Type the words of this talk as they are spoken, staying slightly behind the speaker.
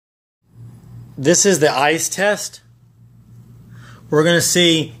This is the ice test. We're going to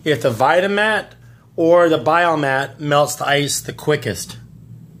see if the Vitamat or the Biomat melts the ice the quickest.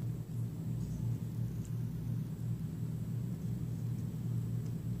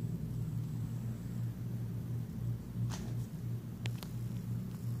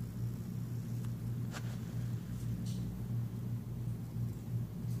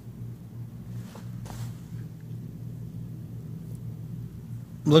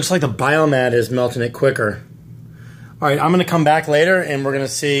 Looks like the Biomat is melting it quicker. All right, I'm going to come back later and we're going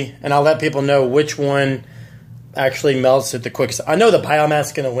to see, and I'll let people know which one actually melts it the quickest. I know the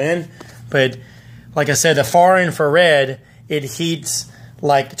Biomat's going to win, but like I said, the far infrared, it heats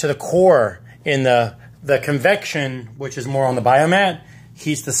like to the core, in the convection, which is more on the Biomat,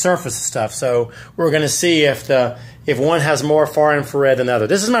 heats the surface of stuff. So we're going to see if one has more far infrared than the other.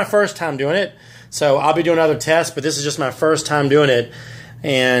 This is my first time doing it, so I'll be doing other tests, but this is just my first time doing it,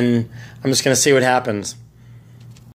 and I'm just going to see what happens.